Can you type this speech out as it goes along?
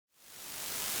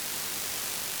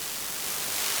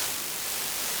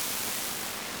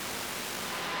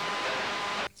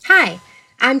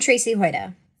I'm Tracy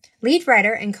Hoyda, lead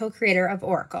writer and co-creator of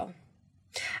Oracle.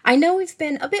 I know we've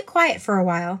been a bit quiet for a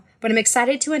while, but I'm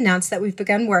excited to announce that we've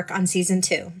begun work on Season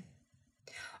 2.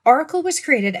 Oracle was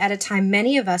created at a time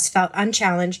many of us felt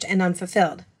unchallenged and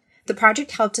unfulfilled. The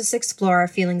project helped us explore our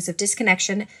feelings of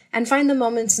disconnection and find the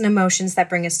moments and emotions that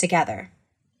bring us together.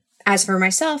 As for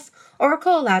myself,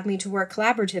 Oracle allowed me to work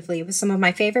collaboratively with some of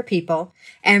my favorite people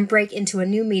and break into a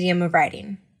new medium of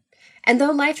writing. And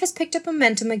though life has picked up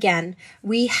momentum again,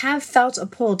 we have felt a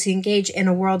pull to engage in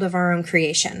a world of our own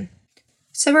creation.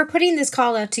 So we're putting this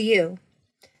call out to you.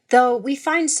 Though we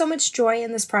find so much joy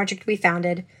in this project we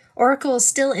founded, Oracle is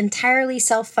still entirely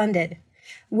self-funded.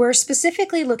 We're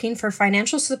specifically looking for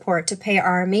financial support to pay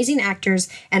our amazing actors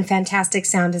and fantastic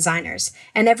sound designers,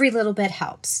 and every little bit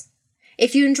helps.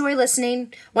 If you enjoy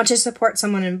listening, want to support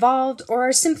someone involved, or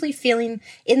are simply feeling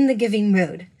in the giving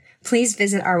mood, please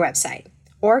visit our website,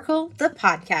 Oracle the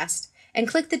Podcast, and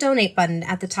click the donate button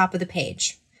at the top of the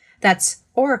page. That's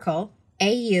Oracle,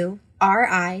 AURICLE,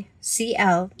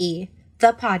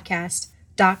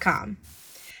 thepodcast.com.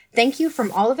 Thank you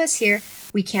from all of us here.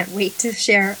 We can't wait to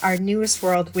share our newest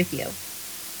world with you.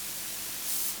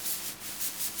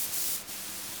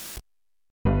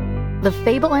 The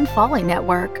Fable and Folly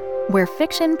Network, where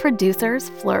fiction producers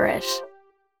flourish.